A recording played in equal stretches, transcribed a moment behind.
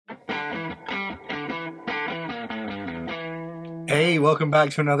Hey, welcome back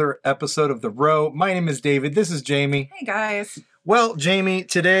to another episode of The Row. My name is David. This is Jamie. Hey, guys. Well, Jamie,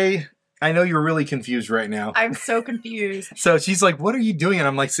 today, I know you're really confused right now. I'm so confused. So she's like, what are you doing? And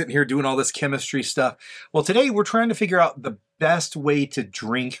I'm like sitting here doing all this chemistry stuff. Well, today we're trying to figure out the best way to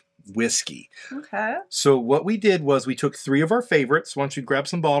drink whiskey. Okay. So what we did was we took three of our favorites. Why don't you grab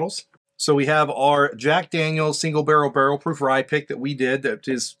some bottles? So we have our Jack Daniel's single barrel proof rye pick that we did. That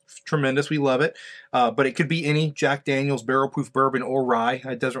is tremendous. We love it. But it could be any Jack Daniel's barrel proof bourbon or rye.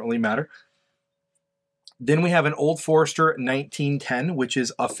 It doesn't really matter. Then we have an Old Forester 1910, which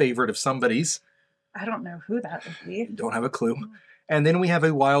is a favorite of somebody's. I don't know who that would be. Don't have a clue. And then we have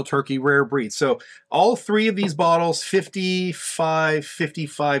a Wild Turkey Rare Breed. So all three of these bottles, $55, $55,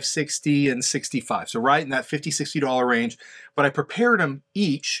 $60, and $65. So right in that $50, $60 range. But I prepared them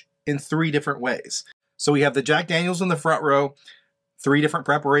each in three different ways. So we have the Jack Daniel's in the front row, three different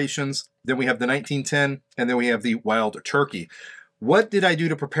preparations. Then we have the 1910, and then we have the Wild Turkey. What did I do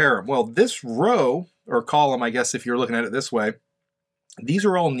to prepare them? Well, this row, or column, I guess if you're looking at it this way, these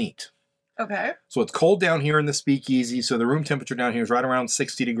are all neat. Okay. So it's cold down here in the speakeasy, so the room temperature down here is right around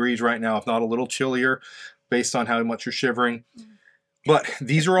 60 degrees right now, if not a little chillier, based on how much you're shivering. But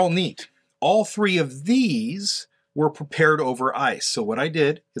these are all neat. All three of these were prepared over ice. So what I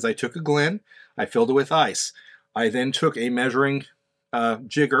did is I took a Glen, I filled it with ice. I then took a measuring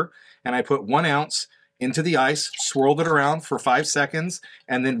jigger, and I put 1 ounce into the ice, swirled it around for 5 seconds,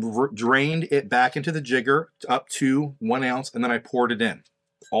 and then drained it back into the jigger up to 1 ounce, and then I poured it in.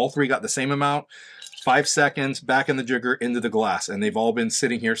 All three got the same amount, 5 seconds, back in the jigger, into the glass, and they've all been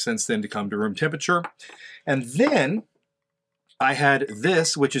sitting here since then to come to room temperature. And then I had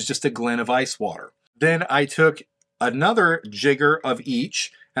this, which is just a Glen of ice water. Then I took another jigger of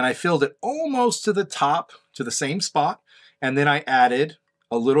each, and I filled it almost to the top, to the same spot, and then I added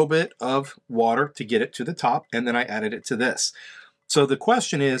a little bit of water to get it to the top, and then I added it to this. So the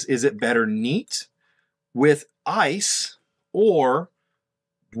question is it better neat with ice or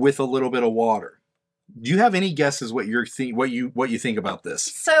with a little bit of water? Do you have any guesses what you think about this?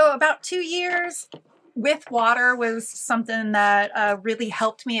 So about 2 years with water was something that really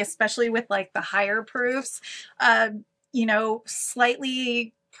helped me, especially with like the higher proofs. You know,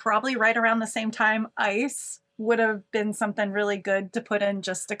 slightly, probably right around the same time, ice would have been something really good to put in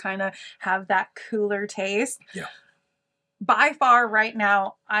just to kind of have that cooler taste. Yeah. By far right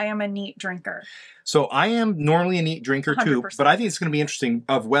now, I am a neat drinker. So I am normally a neat drinker too, 100%. but I think it's going to be interesting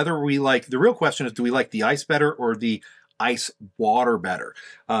of whether we like, the real question is, do we like the ice better or the ice water better?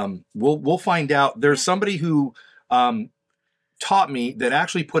 We'll find out. There's somebody who taught me that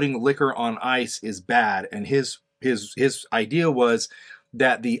actually putting liquor on ice is bad, and his idea was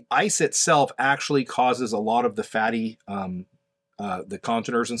that the ice itself actually causes a lot of the fatty, the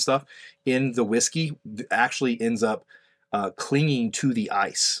conteners and stuff in the whiskey actually ends up clinging to the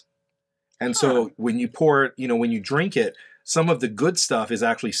ice. And so when you pour it, when you drink it, some of the good stuff is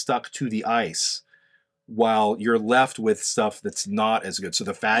actually stuck to the ice while you're left with stuff that's not as good. So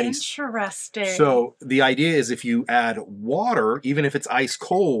the fatties. Interesting. So the idea is if you add water, even if it's ice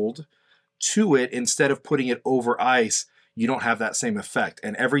cold, to it, instead of putting it over ice, you don't have that same effect.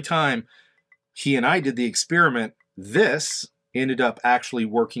 And every time he and I did the experiment, this ended up actually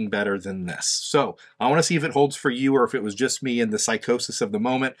working better than this. So I want to see if it holds for you or if it was just me and the psychosis of the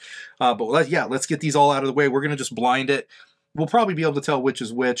moment. But let's get these all out of the way. We're going to just blind it. We'll probably be able to tell which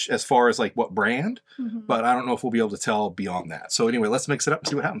is which as far as like what brand, but I don't know if we'll be able to tell beyond that. So anyway, let's mix it up and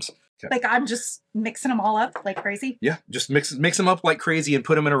see what happens. Okay. Like I'm just mixing them all up like crazy? Yeah, just mix them up like crazy and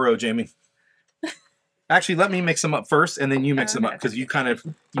put them in a row, Jamie. Actually, let me mix them up first, and then you mix them up, because you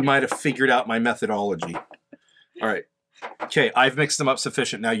might have figured out my methodology. All right. Okay, I've mixed them up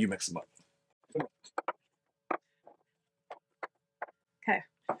sufficient. Now you mix them up. Okay.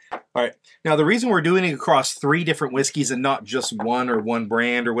 All right. Now, the reason we're doing it across three different whiskeys and not just one or one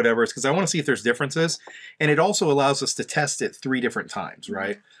brand or whatever is because I want to see if there's differences. And it also allows us to test it 3 different times,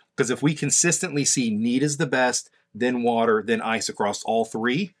 right? Because if we consistently see neat is the best, then water, then ice across all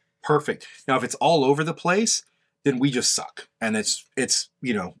 3, perfect. Now, if it's all over the place, then we just suck. And it's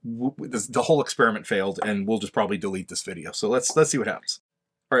the whole experiment failed, and we'll just probably delete this video. So let's see what happens.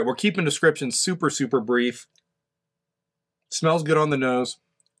 All right, we're keeping descriptions super, super brief. Smells good on the nose.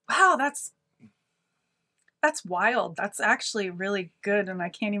 Wow, that's wild. That's actually really good, and I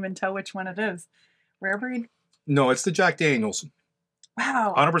can't even tell which one it is. Rare breed? No, it's the Jack Daniel's.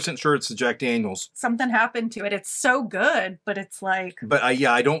 Wow. 100% sure it's the Jack Daniel's. Something happened to it. It's so good, but it's like... But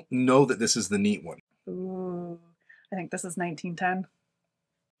I don't know that this is the neat one. Ooh, I think this is 1910.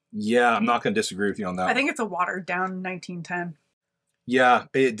 Yeah, I'm not going to disagree with you on that. I think it's a watered down 1910. Yeah,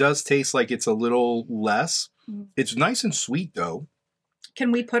 it does taste like it's a little less. Mm. It's nice and sweet though.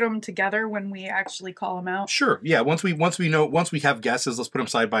 Can we put them together when we actually call them out? Sure. Yeah. Once we have guesses, let's put them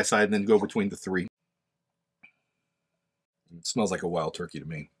side by side and then go between the three. It smells like a wild turkey to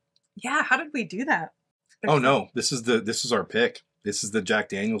me. Yeah. How did we do that? Oh no, this is our pick. This is the Jack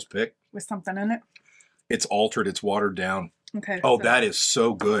Daniel's pick. With something in it? It's altered. It's watered down. Okay. Oh, so that is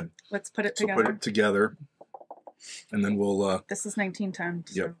so good. let's put it So together. put it together, and then we'll. This is 1910.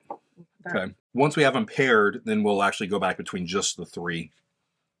 So Yep. we'll put that- Okay. Once we have them paired, then we'll actually go back between just the three.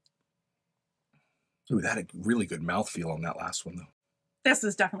 Ooh, that had a really good mouthfeel on that last one though. This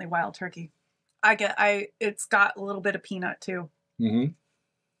is definitely wild turkey. It's got a little bit of peanut too. Mm-hmm.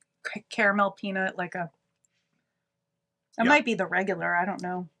 Caramel peanut, like a. It Yeah. might be the regular. I don't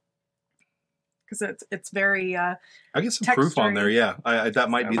know. Because it's very. I get some proof on there. Textury. Yeah, that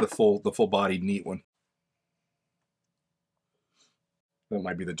might be So- the full bodied neat one. That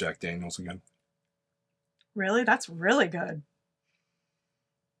might be the Jack Daniel's again. Really, that's really good.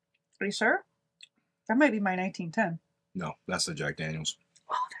 Are you sure? That might be my 1910. No, that's the Jack Daniel's.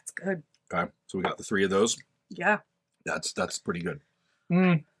 Oh, that's good. Okay, so we got the three of those. Yeah. That's pretty good.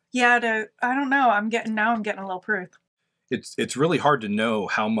 Yeah. I don't know. I'm getting a little proof. It's really hard to know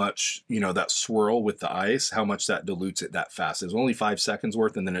how much, that swirl with the ice, how much that dilutes it that fast. It was only 5 seconds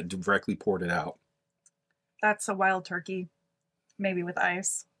worth, and then it directly poured it out. That's a wild turkey, maybe with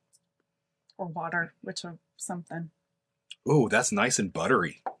ice or water, which of something. Oh, that's nice and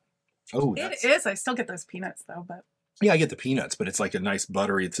buttery. Oh, It is. I still get those peanuts though, but yeah, I get the peanuts, but it's like a nice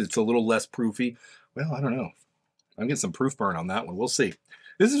buttery. It's a little less proofy. Well, I don't know. I'm getting some proof burn on that one. We'll see.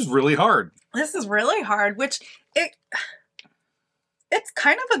 This is really hard. this is really hard. It's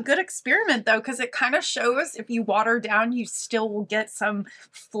kind of a good experiment though, because it kind of shows if you water down, you still will get some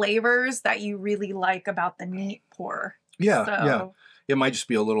flavors that you really like about the neat pour. Yeah, So, yeah. It might just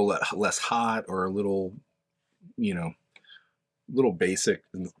be a little less hot or a little, little basic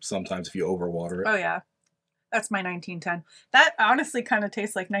sometimes if you overwater it. Oh yeah, that's my 1910. That honestly kind of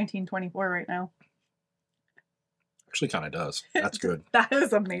tastes like 1924 right now. Actually kind of does. That's good. That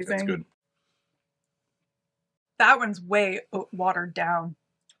is amazing. That's good. That one's way watered down.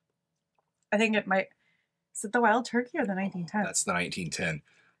 I think it might. Is it the wild turkey or the 1910? That's the 1910.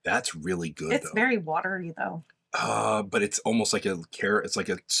 That's really good It's though. very watery though. But it's almost like it's like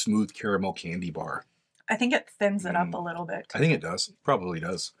a smooth caramel candy bar. I think it thins it up a little bit. I think it does. Probably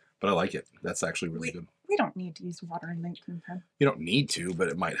does. But I like it. That's actually really good. We don't need to use water in 1910. You don't need to, but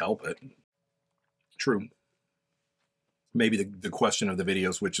it might help it. True. Maybe the question of the video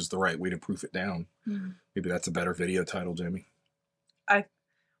is which is the right way to proof it down. Maybe that's a better video title, Jamie.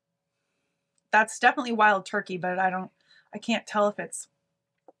 That's definitely wild turkey, but I can't tell if it's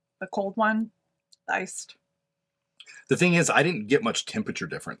the cold one, the iced. The thing is, I didn't get much temperature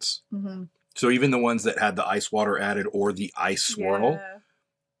difference. Mm-hmm. So even the ones that had the ice water added or the ice swirl, Yeah.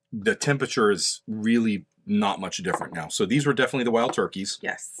 the temperature is really not much different now. So these were definitely the wild turkeys.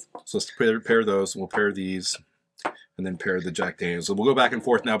 Yes. So let's pair those. We'll pair these and then pair the Jack Daniels. So we'll go back and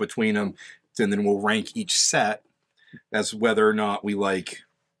forth now between them, and then we'll rank each set as whether or not we like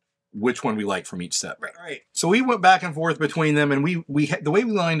which one we like from each set. Right. So we went back and forth between them, and we the way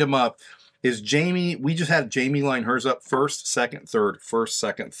we lined them up is Jamie, we just had Jamie line hers up first, second, third, first,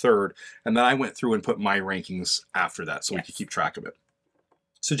 second, third, and then I went through and put my rankings after that so we could keep track of it.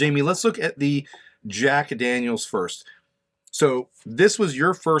 So Jamie, let's look at the Jack Daniels first. So this was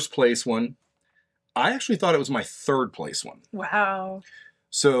your first place one. I actually thought it was my third place one. Wow.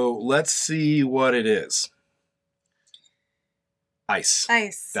 So let's see what it is. Ice.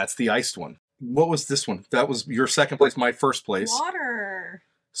 Ice. That's the iced one. What was this one? That was your second place, my first place. Water.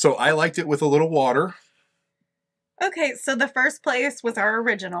 So I liked it with a little water. Okay, so the first place was our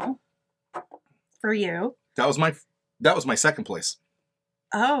original for you. That was my second place.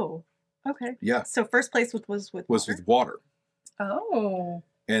 Oh, okay. Yeah. So first place was with Was water? with water. Oh.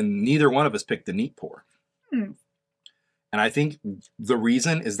 And neither one of us picked the neat pour. Hmm. And I think the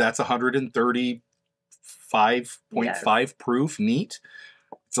reason is that's 135.5 proof neat.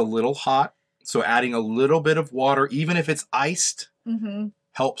 It's a little hot. So adding a little bit of water, even if it's iced, Mm-hmm.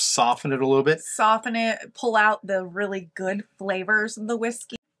 helps soften it a little bit. Soften it, pull out the really good flavors of the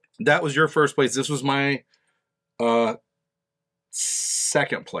whiskey. That was your first place. This was my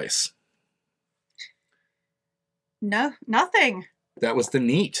second place. No, nothing. That was the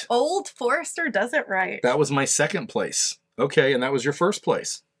neat. Old Forester does it right. That was my second place. Okay, and that was your first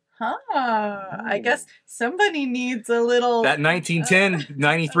place. Huh. I guess somebody needs a little. That 1910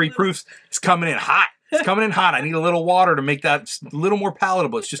 93 proofs is coming in hot. It's coming in hot. I need a little water to make that a little more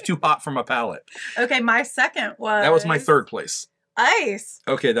palatable. It's just too hot for my palate. Okay, my second was. That was my third place. Ice.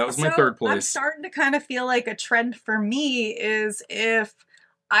 Okay, that was my So third I'm place. starting to kind of feel like a trend for me is if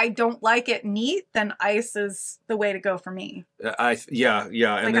I don't like it neat, then ice is the way to go for me. Yeah,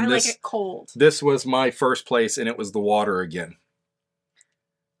 and Like then I this like it cold. this was my first place, and it was the water again.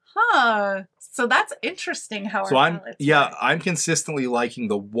 Huh. So that's interesting how So our palates work. I'm consistently liking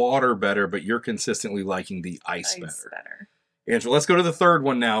the water better, but you're consistently liking the ice better. Angela, let's go to the third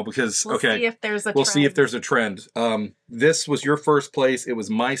one now because We'll see if there's a we'll trend. see if there's a trend. This was your first place. It was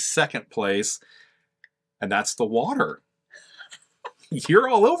my second place, and that's the water. You're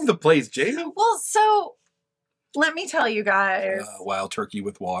all over the place, Jamie. Well, so let me tell you guys. Wild turkey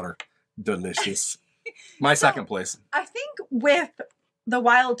with water. Delicious. My second place. I think with the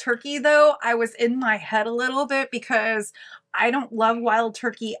wild turkey, though, I was in my head a little bit because I don't love wild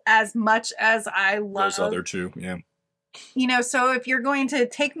turkey as much as I love those other two. Yeah. You know, so if you're going to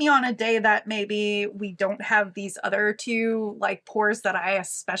take me on a day that maybe we don't have these other two like pours that I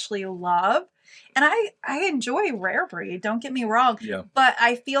especially love, and I enjoy rare breed, don't get me wrong. Yeah. But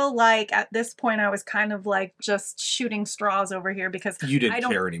I feel like at this point I was kind of like just shooting straws over here because you didn't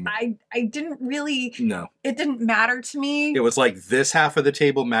care anymore. I didn't really. No. It didn't matter to me. It was like this half of the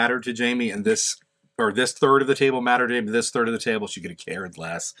table mattered to Jamie, and this third of the table mattered to him. This third of the table, she could have cared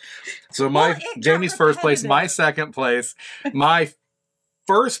less. So Jamie's first place, my second place, my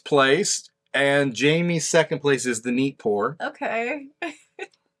first place, and Jamie's second place is the neat pour. Okay.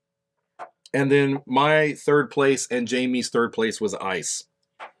 And then my third place and Jamie's third place was ice.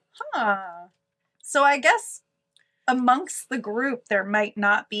 Huh. So I guess amongst the group there might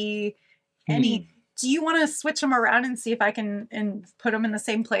not be any. Do you want to switch them around and see if I can put them in the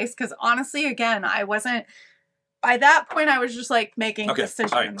same place? Because honestly, again, I wasn't. By that point, I was just like making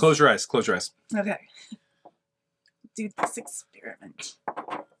decisions. All right, close your eyes. Close your eyes. Okay. Do this experiment.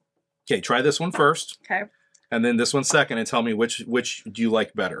 Okay, try this one first. Okay. And then this one second, and tell me which do you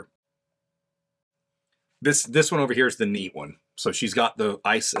like better. This one over here is the neat one. So she's got the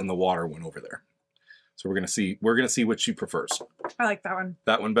ice and the water one over there. So we're gonna see what she prefers. I like that one.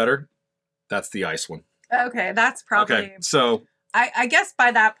 That one better? That's the ice one. Okay, that's probably. Okay, so I guess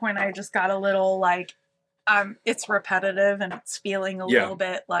by that point I just got a little like, it's repetitive and it's feeling a little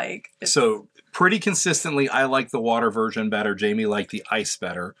bit like. So pretty consistently, I like the water version better. Jamie liked the ice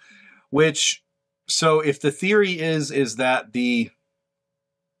better. So if the theory is that the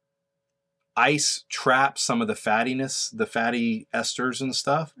ice traps some of the fattiness, the fatty esters and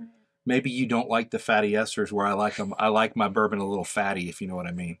stuff. Maybe you don't like the fatty esters where I like them. I like my bourbon a little fatty, if you know what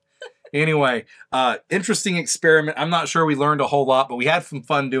I mean. Anyway, interesting experiment. I'm not sure we learned a whole lot, but we had some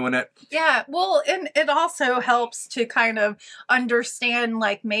fun doing it. Yeah, well, and it also helps to kind of understand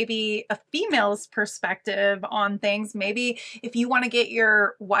like maybe a female's perspective on things. Maybe if you want to get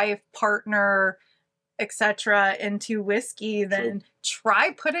your wife, partner, etc. into whiskey, then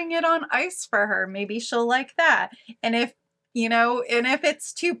try putting it on ice for her. Maybe she'll like that. And if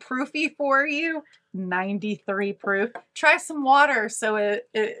it's too proofy for you, 93 proof, try some water so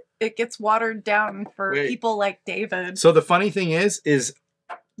it gets watered down for people like David. So the funny thing is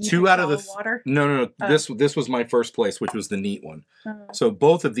two out of the water? No. This was my first place, which was the neat one. So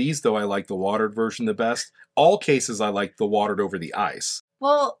both of these, though, I like the watered version the best. All cases, I like the watered over the ice.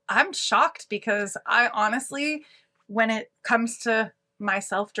 Well, I'm shocked because I honestly, when it comes to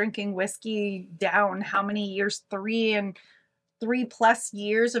myself drinking whiskey down, how many years? 3+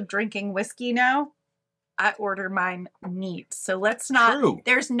 years of drinking whiskey now. I order mine neat. So let's not. True.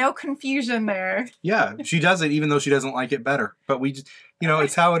 There's no confusion there. Yeah, she does it even though she doesn't like it better. But we just,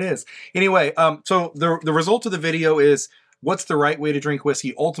 it's how it is. Anyway, so the result of the video is what's the right way to drink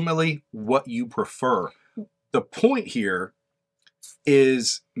whiskey? Ultimately, what you prefer. The point here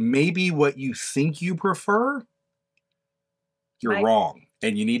is maybe what you think you prefer, you're wrong.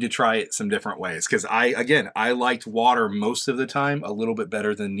 And you need to try it some different ways. Because I liked water most of the time a little bit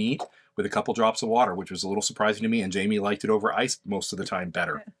better than neat with a couple drops of water, which was a little surprising to me. And Jamie liked it over ice most of the time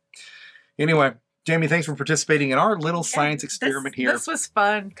better. Anyway, Jamie, thanks for participating in our little science experiment here. This was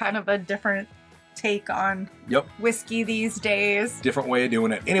fun. Kind of a different take on whiskey these days. Different way of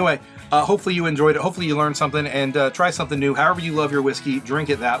doing it. Anyway, hopefully you enjoyed it. Hopefully you learned something and try something new. However you love your whiskey, drink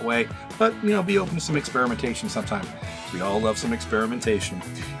it that way. But, be open to some experimentation sometime. We all love some experimentation.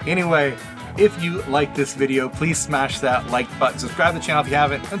 Anyway, if you like this video, please smash that like button. Subscribe to the channel if you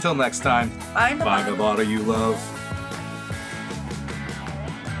haven't. Until next time, find a bottle you love.